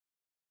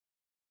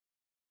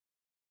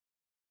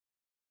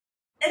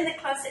in the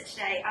closet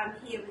today, I'm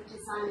here with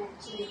designer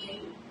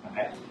Jenny,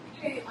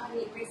 who I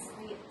met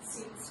recently at the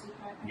Service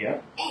Depot.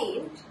 Yeah.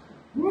 And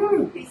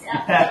who's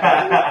out there.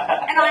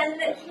 And I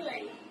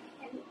literally,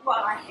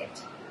 I had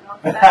to put it on.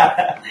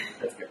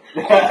 That's good.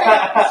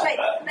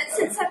 But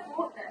since I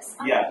bought this,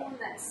 I've worn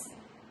this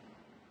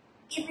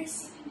every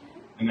second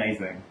day.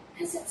 Amazing.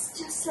 Because it's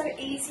just so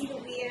easy to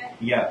wear.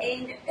 Yeah.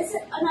 And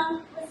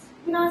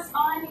when I was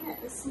ironing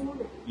it this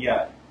morning,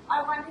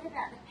 I wondered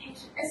about the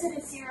pattern. Is it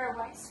a zero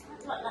waste one?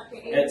 Like the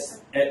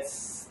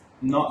it's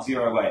not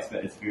zero waste,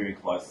 but it's very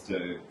close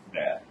to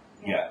that.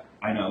 Yeah.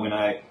 I know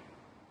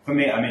for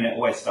me, it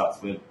always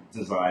starts with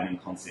design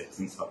and concepts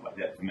and stuff like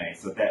that for me.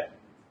 So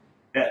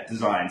that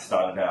design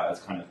started out as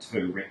kind of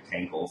two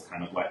rectangles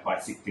kind of like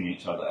bisecting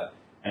each other.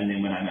 And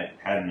then when I made the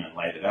pattern and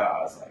laid it out,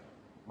 I was like,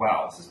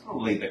 wow, this is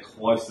probably the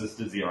closest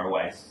to zero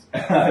waste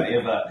I've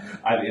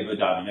ever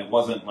done. And it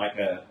wasn't like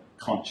a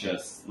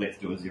conscious, let's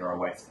do a zero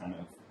waste kind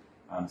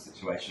of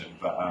situation.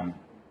 But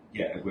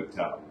it worked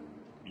out.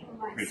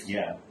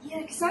 Yeah,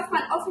 because I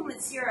find often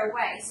with zero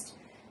waste,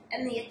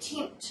 in the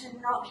attempt to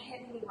not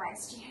have any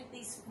waste, you have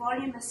these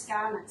voluminous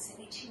garments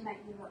that actually make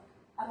you look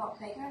a lot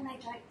bigger and they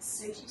don't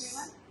suit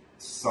everyone.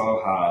 So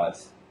hard.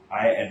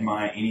 I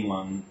admire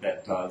anyone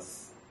that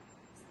does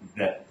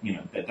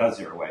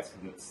zero waste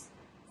because it's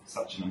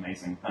such an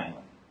amazing thing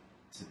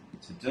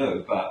to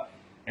do, but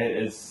it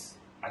is,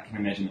 I can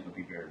imagine it would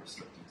be very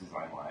restrictive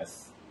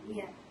design-wise.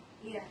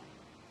 Yeah.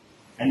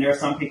 And there are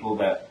some people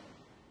that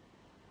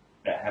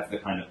have the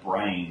kind of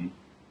brain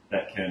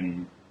that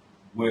can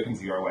work in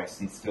zero waste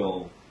and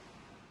still,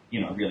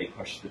 really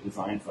push the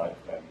design side of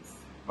things.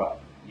 But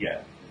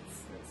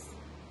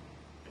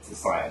it's a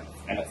science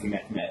and it's a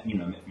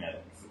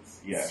mathematics.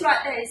 It's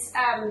like those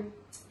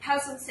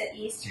puzzles that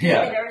you used to do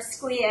that are a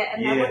square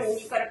and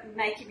you've got to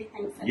make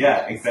everything fit.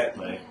 Yeah,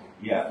 exactly.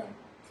 Yeah.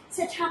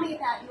 So tell me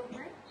about your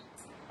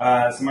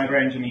brand. So my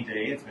brand Jimmy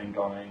D has been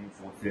going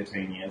for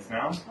 13 years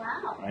now.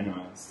 Wow. I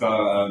know.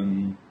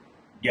 So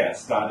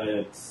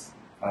started.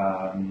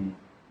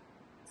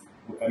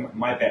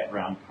 My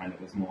background kind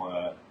of is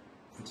more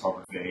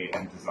photography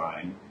and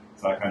design.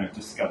 So I kind of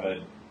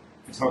discovered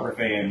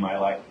photography in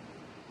my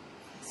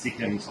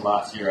second to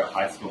last year at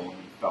high school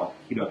and fell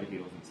head over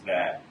heels into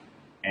that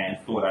and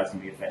thought I was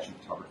going to be a fashion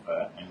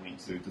photographer and went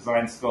to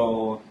design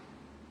school,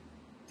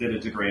 did a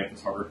degree in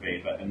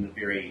photography, but in the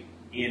very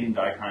end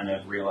I kind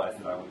of realised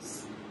that I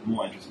was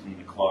more interested in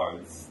the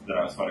clothes that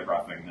I was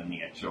photographing than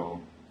the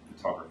actual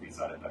photography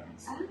side of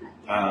things.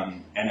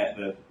 And at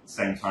the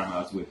same time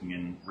I was working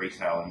in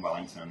retail in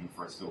Wellington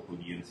for a store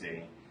called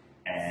Unity,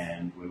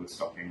 and we were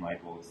stocking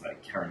labels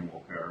like Karen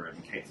Walker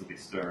and Kate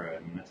Sylvester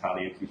and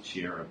Natalia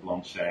Couture and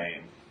Blanchet,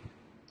 and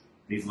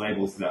these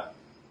labels that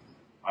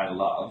I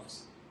loved,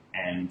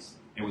 and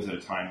it was at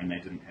a time when they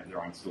didn't have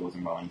their own stores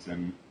in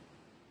Wellington.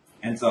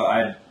 And so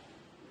I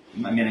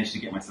managed to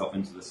get myself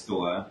into the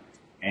store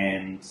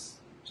and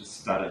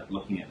just started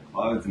looking at the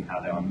clothes and how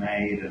they were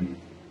made and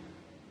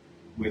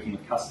working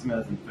with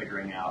customers and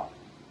figuring out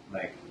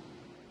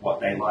what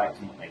they liked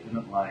and what they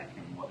didn't like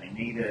and what they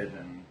needed,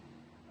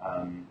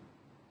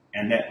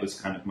 and that was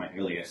kind of my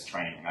earliest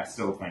training. I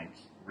still think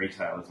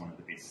retail is one of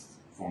the best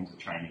forms of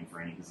training for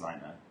any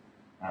designer.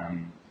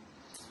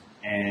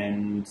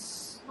 And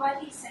why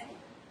do you say it?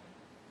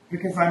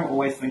 Because I'm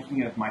always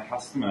thinking of my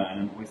customer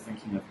and I'm always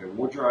thinking of her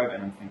wardrobe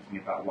and I'm thinking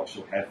about what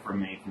she'll have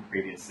from me from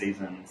previous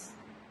seasons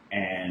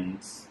and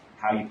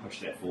how you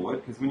push that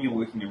forward. Because when you're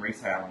working in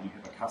retail and you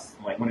have a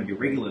customer, like one of your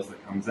regulars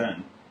that comes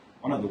in,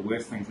 one of the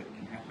worst things that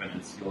can happen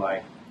is you're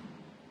like,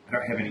 I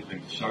don't have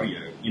anything to show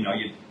you.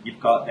 You've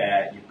got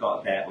that,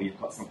 or you've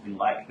got something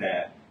like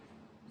that.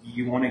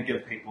 You want to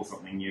give people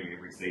something new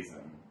every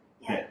season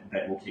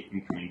that will keep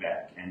them coming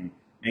back and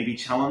maybe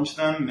challenge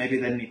them. Maybe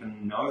they didn't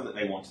even know that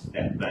they wanted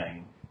that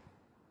thing.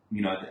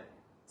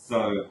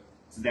 So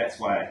that's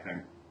why I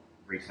think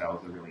retail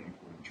is a really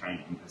important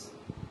training, because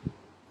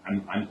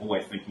I'm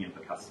always thinking of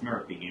the customer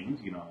at the end.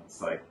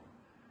 It's like,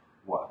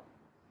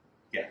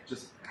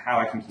 just how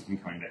I can keep them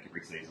coming back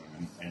every season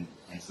and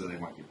so they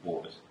won't get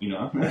bored,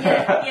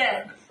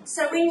 Yeah.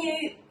 So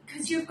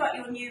because you've got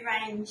your new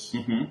range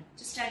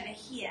just over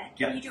here,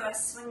 can you do a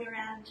swing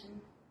around?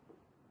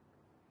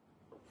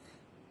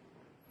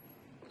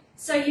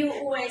 So you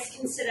always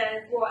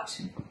consider what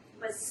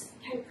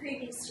came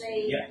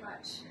previously.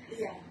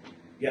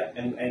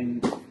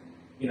 And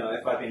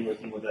if I've been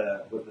working with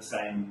the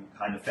same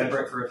kind of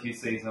fabric for a few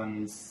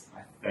seasons,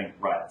 I think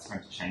it's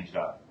time to change it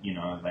up.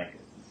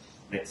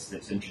 Let's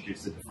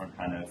introduce a different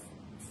kind of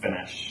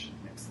finish.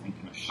 Let's think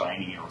kind of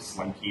shinier or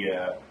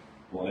slinkier,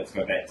 or let's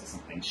go back to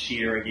something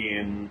sheer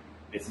again.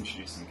 Let's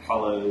introduce some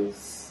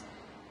colours.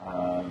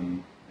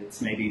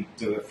 Let's maybe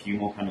do a few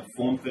more kind of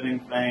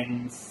form-fitting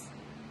things.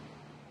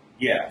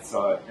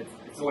 So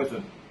it's always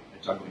a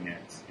juggling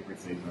act every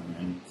season,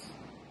 and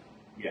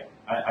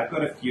I've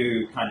got a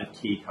few kind of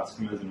key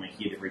customers in my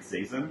head every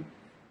season,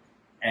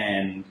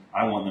 and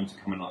I want them to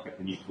come and look at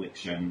the new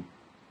collection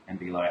and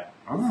be like,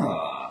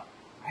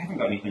 I haven't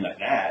got anything like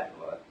that,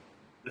 or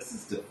this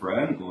is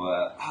different,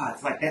 or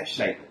it's like that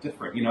shape but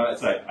different.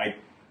 It's like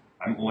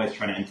I'm always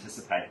trying to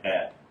anticipate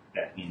that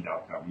end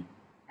outcome.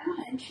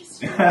 Oh,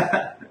 interesting.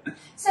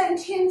 So in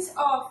terms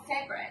of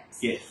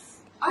fabrics,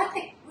 Yes. I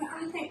think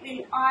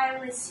when I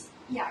was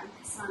young,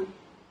 because I'm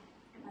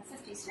in my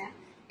 50s now,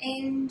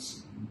 and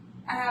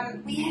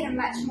we had a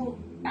much more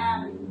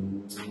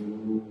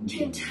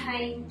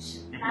contained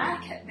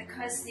market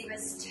because there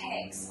was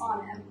tax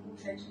on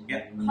imported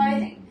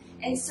clothing,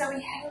 and so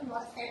we had a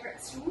lot of fabric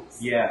stores.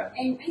 Yeah.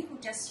 And we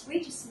just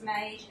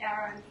made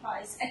our own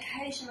clothes.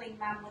 Occasionally,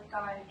 Mum would go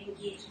and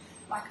get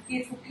like a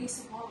beautiful piece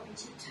of wool and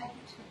she'd take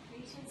it to the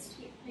pleaters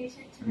to get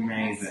pleated to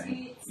make our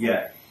skirts.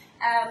 Yeah.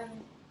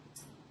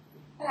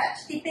 But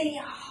there'd be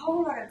a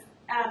whole lot of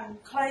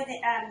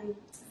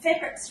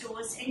fabric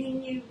stores, and you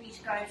knew where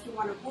to go if you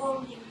wanted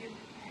wool. You knew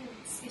who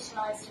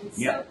specialised in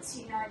silks,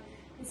 you know,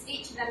 because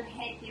each of them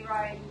had their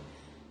own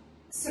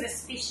sort of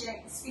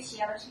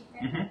speciality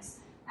fabrics.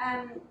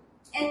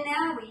 And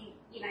now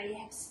you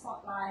have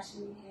Spotlight,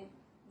 and you have,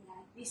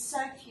 there's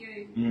so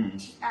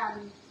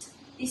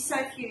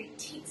few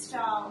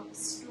textile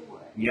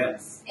stores.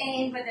 Yes.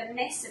 And with the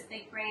massive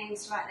big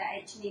brands like the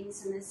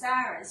H&Ms and the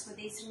Zaras, with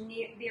these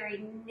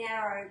very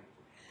narrow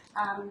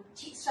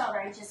textile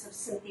ranges of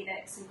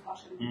synthetics and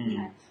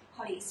cotton,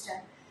 polyester,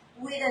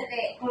 whether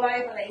that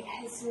globally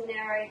has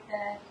narrowed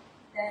the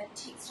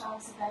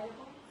textiles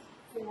available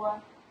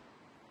for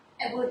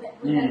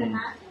within the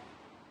market.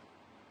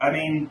 I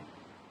mean,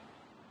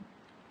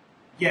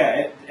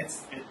 yeah,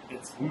 it's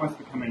almost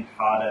becoming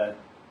harder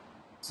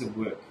to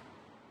work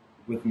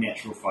with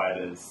natural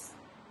fibres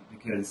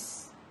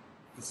because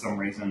for some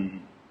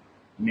reason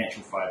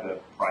natural fibre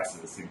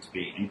prices seem to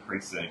be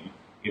increasing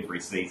every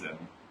season.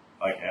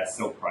 Like our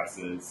silk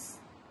prices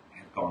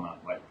have gone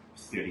up like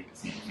 30%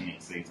 for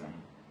next season.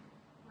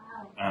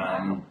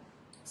 Wow.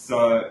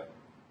 So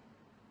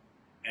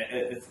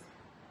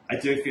I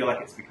do feel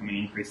like it's becoming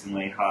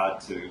increasingly hard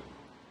to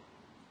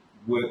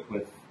work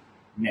with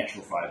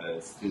natural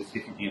fibres. There's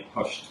definitely a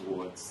push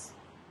towards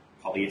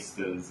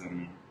polyesters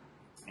and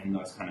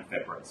those kind of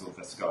fabrics, or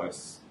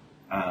viscose.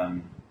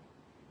 I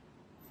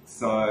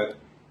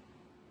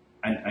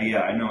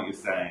know what you're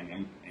saying,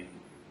 and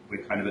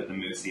we're kind of at the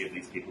mercy of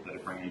these people that are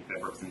bringing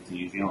fabrics into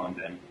New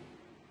Zealand,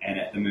 and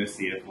at the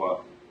mercy of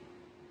what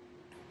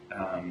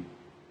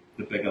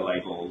the bigger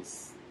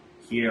labels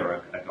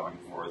here are going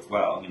for as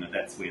well.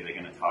 That's where they're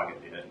going to target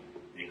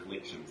their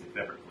collections, their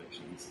fabric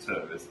collections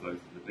too, as those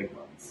are the big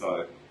ones.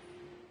 So,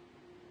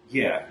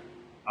 yeah,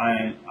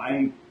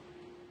 I'm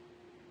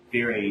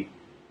very,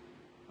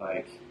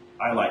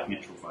 I like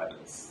natural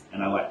fibres,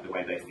 and I like the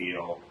way they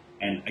feel.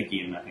 And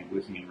again, I think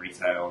working in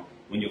retail,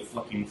 when you're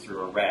flicking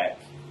through a rack,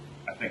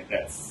 I think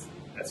that's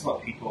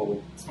what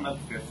it's one of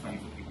the first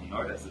things that people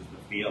notice is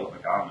the feel of a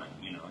garment,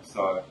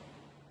 So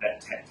that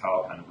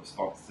tactile kind of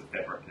response to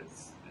fabric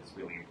is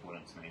really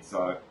important to me.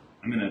 So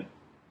I'm going to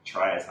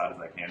try as hard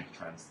as I can to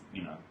try and,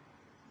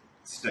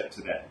 stick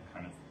to that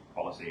kind of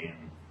quality,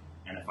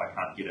 and if I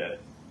can't get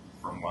it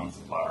from one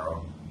supplier,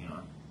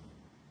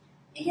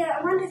 Yeah,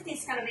 I wonder if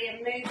there's going to be a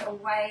move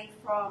away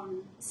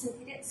from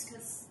synthetics,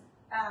 because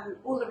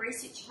all the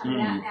research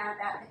coming out now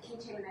about the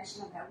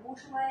contamination of our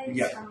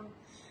waterways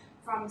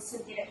from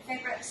synthetic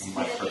fabrics, and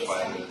whether there's going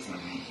microfibers, to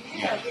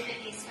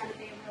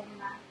be a real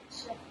market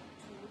shift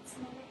towards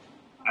more.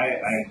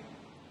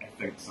 I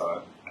think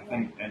so. I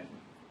think, and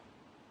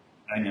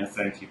I was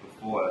saying to you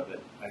before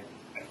that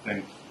I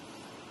think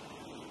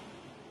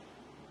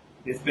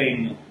there's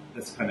been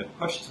this kind of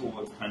push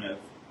towards kind of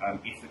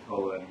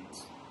ethical and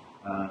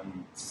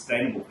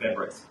sustainable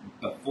fabrics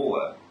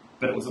before,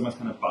 but it was almost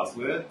kind of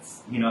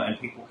buzzwords, and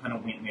people kind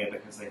of went there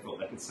because they thought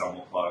they could sell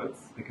more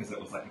clothes because it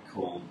was like a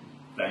cool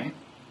thing.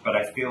 But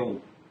I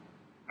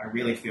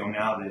really feel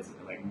now there's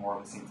like more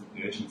of a sense of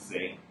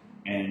urgency,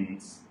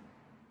 and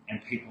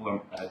people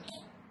are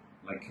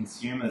like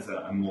consumers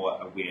are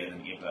more aware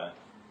than ever,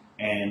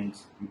 and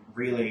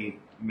really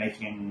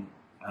making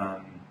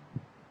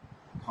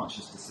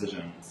conscious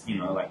decisions.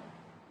 Like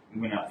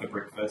we went out for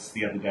breakfast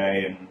the other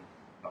day and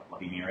got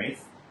Bloody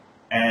Marys,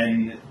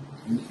 and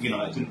it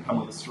didn't come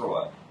with a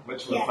straw,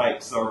 which was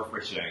like so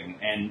refreshing,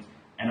 and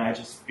I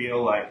just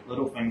feel like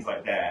little things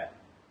like that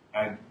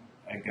are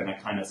going to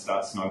kind of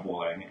start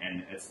snowballing,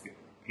 and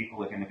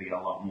people are going to be a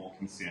lot more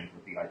concerned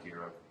with the idea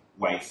of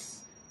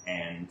waste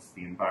and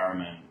the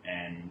environment,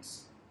 and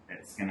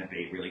it's going to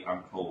be really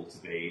uncool to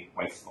be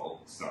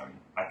wasteful. So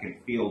I can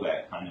feel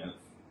that kind of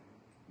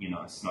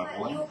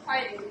snowballing. Your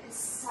clothing is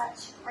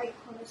such great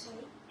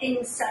quality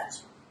in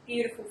such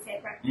beautiful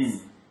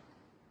fabrics.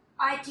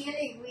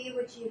 Ideally, where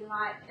would you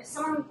like, if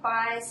someone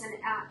buys an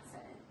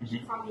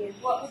outfit from you,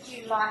 what would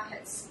you like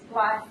its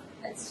life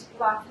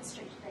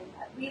history to be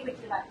like? Where would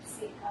you like to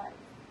see it go?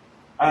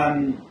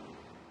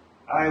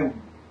 I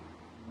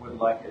would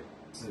like it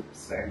to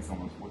stay in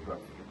someone's wardrobe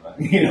forever.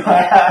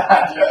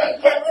 Ideally,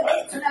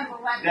 that's number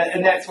one.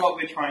 And that's what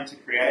we're trying to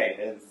create,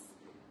 is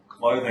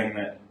clothing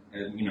that,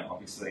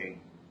 obviously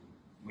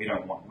we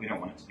don't want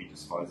it to be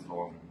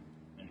disposable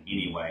in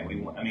any way.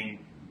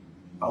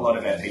 A lot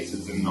of our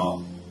pieces are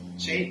not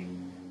cheap.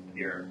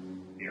 They're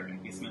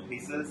investment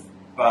pieces,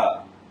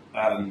 but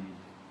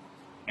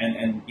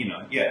and you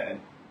know, yeah,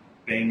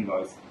 being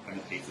those kind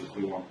of pieces,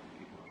 we want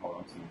people to hold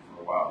on to them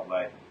for a while.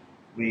 Like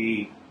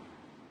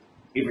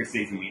every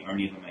season we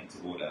only ever make to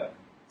order,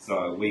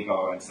 so we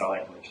go and sell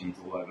our collections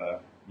all over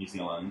New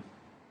Zealand.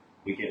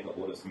 We get the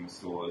orders from the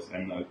stores,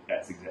 and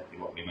that's exactly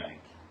what we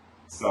make.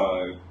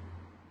 So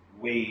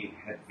we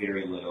have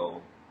very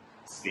little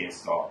spare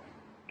stock.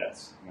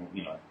 That's,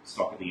 you know,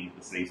 stock at the end of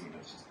the season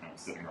that's just kind of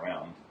sitting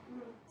around.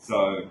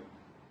 So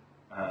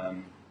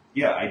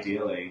yeah,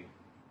 ideally,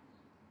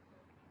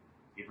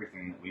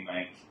 everything that we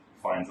make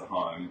finds a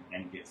home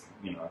and gets,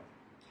 you know,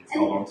 gets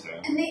held onto.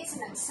 And that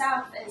in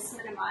itself is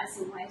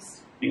minimising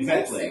waste.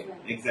 Exactly.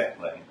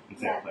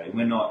 Yeah.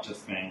 We're not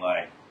just being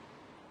like,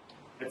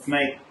 let's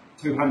make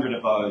 200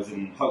 of those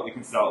and hope we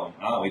can sell them.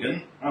 Oh, we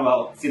didn't? Oh,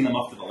 well, send them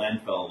off to the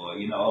landfill, or,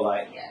 you know,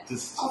 like,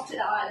 just... Off to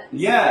the island.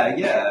 Yeah.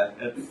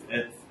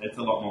 It's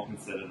a lot more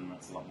considered and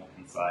it's a lot more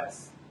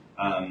concise.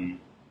 And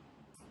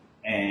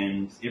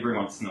every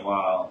once in a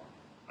while,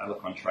 I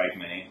look on Trade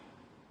Me,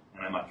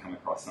 and I might come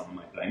across some of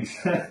my things,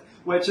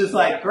 which is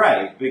like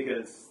great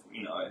because,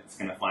 you know, it's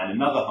going to find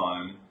another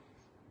home.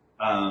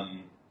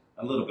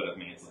 A little bit of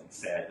me is like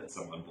sad that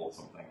someone bought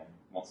something and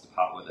wants to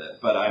part with it,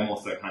 but I'm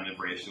also kind of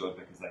reassured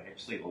because they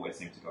actually always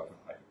seem to go for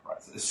higher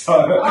prices.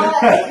 So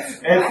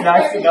it's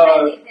nice to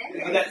know.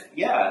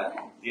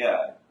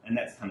 And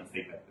that's kind of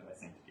feedback that I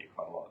seem to get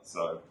quite a lot.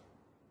 So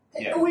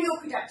yeah. All your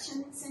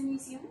productions in New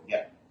Zealand?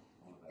 Yeah.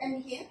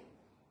 In here?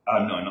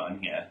 No, not in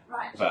here.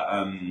 Right.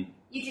 But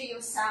you do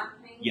your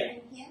sampling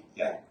in here?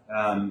 Yeah.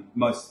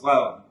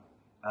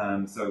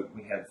 So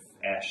we have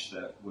Ash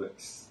that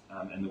works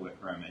in the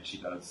workroom, and she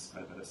does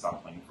quite a bit of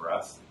sampling for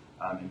us.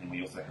 And then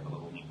we also have a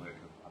little network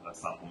of other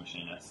sample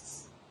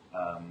machinists,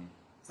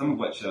 some of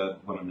which are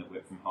women that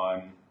work from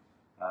home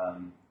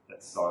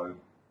that sew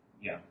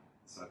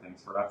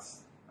things for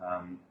us.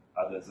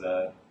 Others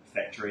are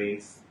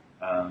factories,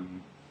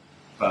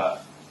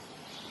 but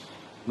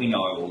we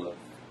know all of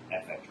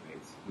our factories.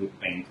 We've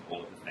been to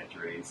all of the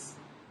factories.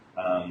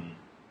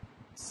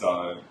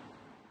 So,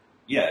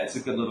 yeah, it's a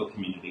good little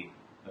community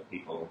of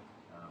people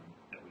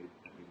that we work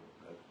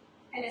with.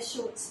 And a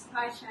short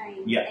supply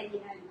chain. Yeah. And you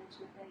know much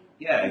of it.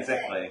 Yeah,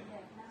 exactly.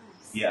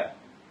 Yeah, nice.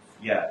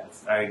 Yeah.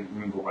 I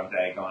remember one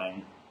day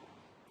going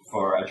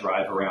for a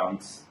drive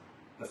around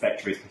the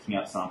factories, picking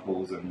up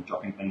samples and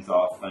dropping things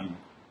off, and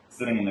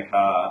sitting in the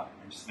car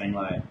and just being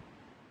like,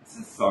 "This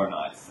is so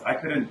nice. I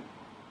couldn't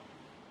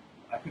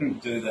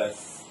do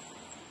this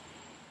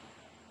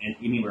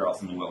anywhere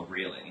else in the world,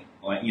 really.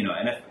 Like, you know,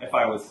 and if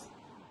I was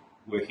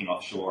working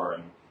offshore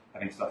and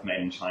having stuff made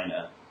in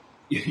China,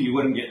 you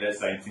wouldn't get that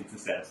same sense of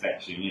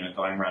satisfaction. You know,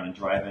 going around and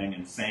driving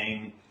and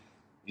seeing,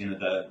 you know,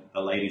 the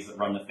ladies that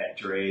run the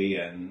factory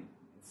and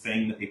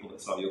seeing the people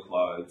that sew your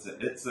clothes.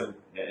 It is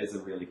a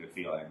really good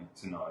feeling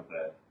to know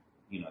that,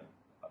 you know,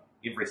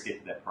 every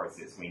step of that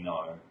process we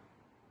know,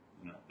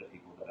 you know, the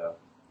people that are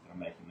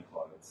making the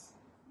clothes.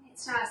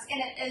 It's nice, and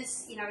it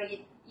is, you know,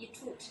 you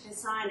talk to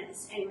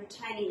designers, and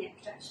retaining that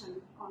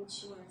production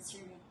onshore is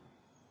really,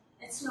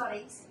 it's not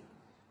easy.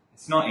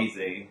 It's not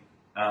easy.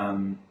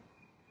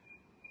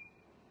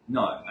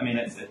 No, I mean,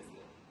 it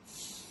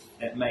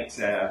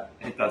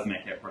does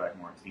make our product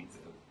more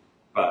expensive,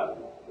 but,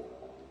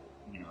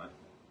 you know,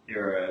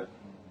 there are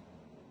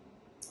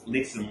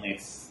less and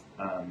less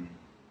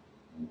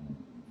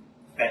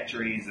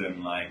factories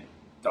and like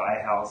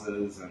dye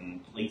houses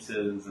and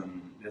pleaters,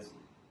 and there's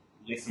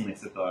less and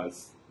less of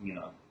those, you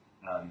know,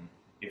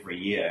 every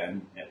year,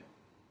 and it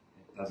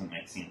doesn't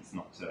make sense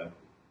not to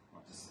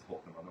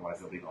support them, otherwise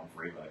they'll be gone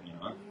forever, you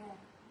know.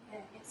 Yeah,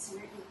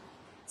 absolutely.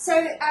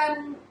 So,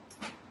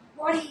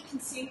 what are you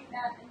concerned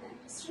about in the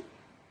industry?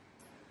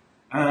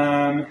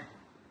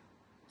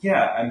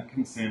 I'm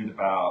concerned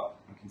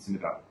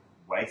about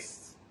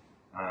waste,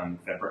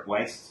 fabric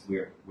waste,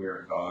 where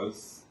it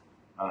goes.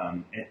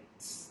 It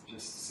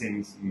just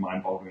seems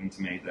mind-boggling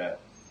to me that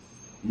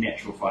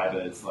natural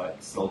fibres like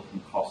silk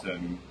and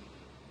cotton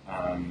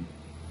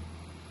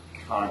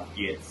can't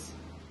get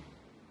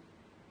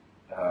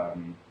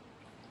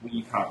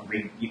you can't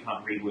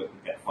rework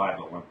with that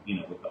fibre, you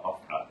know, with the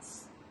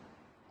offcuts.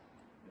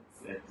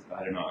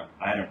 I don't know.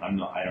 I don't have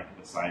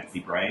a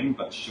sciencey brain,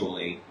 but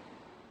surely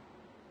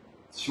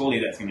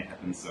that's going to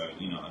happen soon,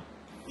 you know.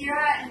 There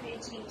are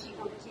emerging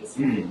technologies,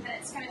 but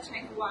it's going to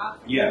take a while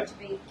for them to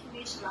be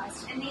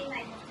commercialised, and then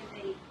they have to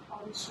be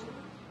onshore.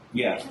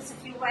 Yeah. Because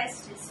if your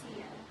waste is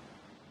here,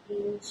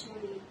 then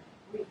surely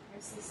we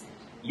process it.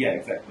 Yeah,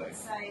 exactly.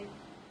 So,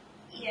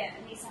 yeah,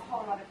 and there's a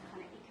whole lot of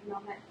kind of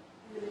economic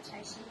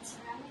limitations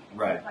around it.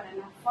 Right. You've got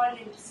enough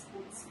volume to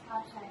support the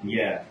supply chain.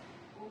 Yeah.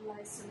 All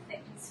those sort of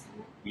factors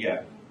come in.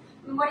 Yeah.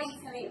 And what are you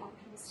feeling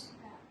optimistic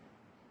about?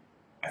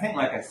 I think,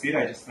 like I said,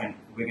 I just think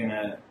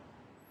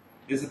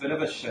there's a bit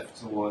of a shift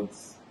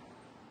towards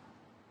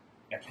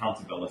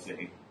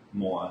accountability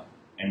more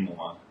and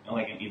more,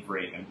 like in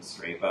every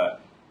industry,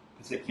 but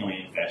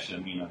particularly in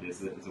fashion. You know,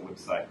 there's a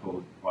website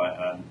called,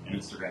 an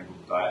Instagram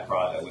called Diet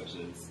Prada, which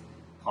is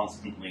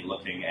constantly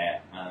looking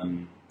at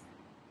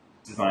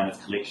designers'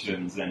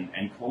 collections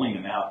and calling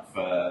them out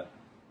for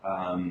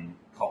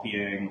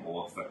copying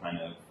or for kind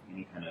of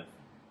any kind of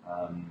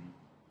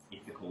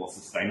ethical or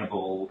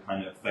sustainable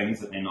kind of things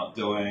that they're not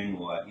doing,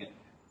 or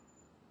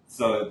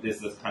so there's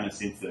this kind of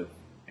sense of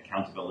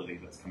accountability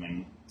that's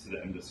coming to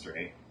the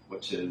industry,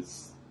 which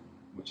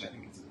I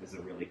think is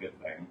a really good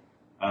thing.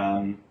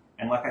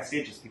 And like I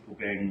said, just people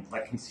being,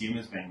 like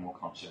consumers being more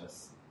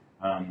conscious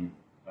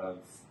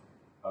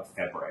of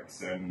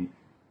fabrics, and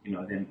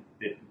then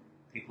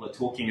people are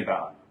talking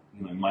about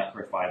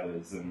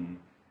microfibers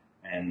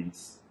and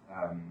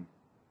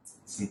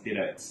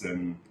synthetics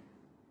and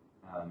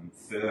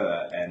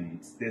fur,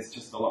 and there's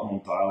just a lot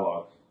more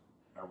dialogue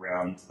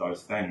around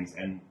those things.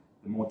 And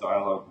the more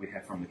dialogue we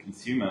have from the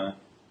consumer,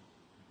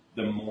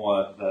 the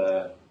more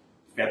the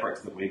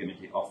fabrics that we're going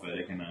to get offered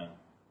are going to,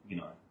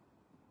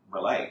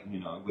 relate.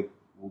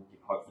 We'll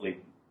hopefully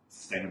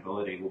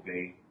sustainability will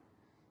be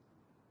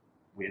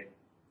where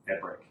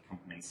fabric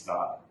companies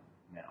start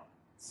now.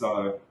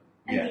 So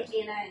and their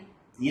DNA.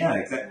 Yeah,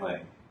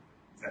 exactly.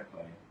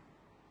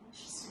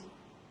 Interesting.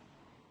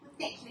 Well,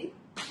 thank you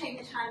for taking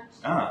the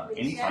time to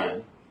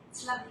anytime.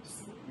 It's lovely to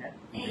see you. Yeah,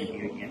 thank you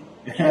again.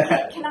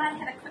 Can I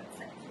have a quick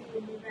flick through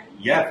your new room?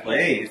 Yeah,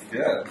 please.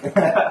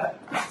 Good.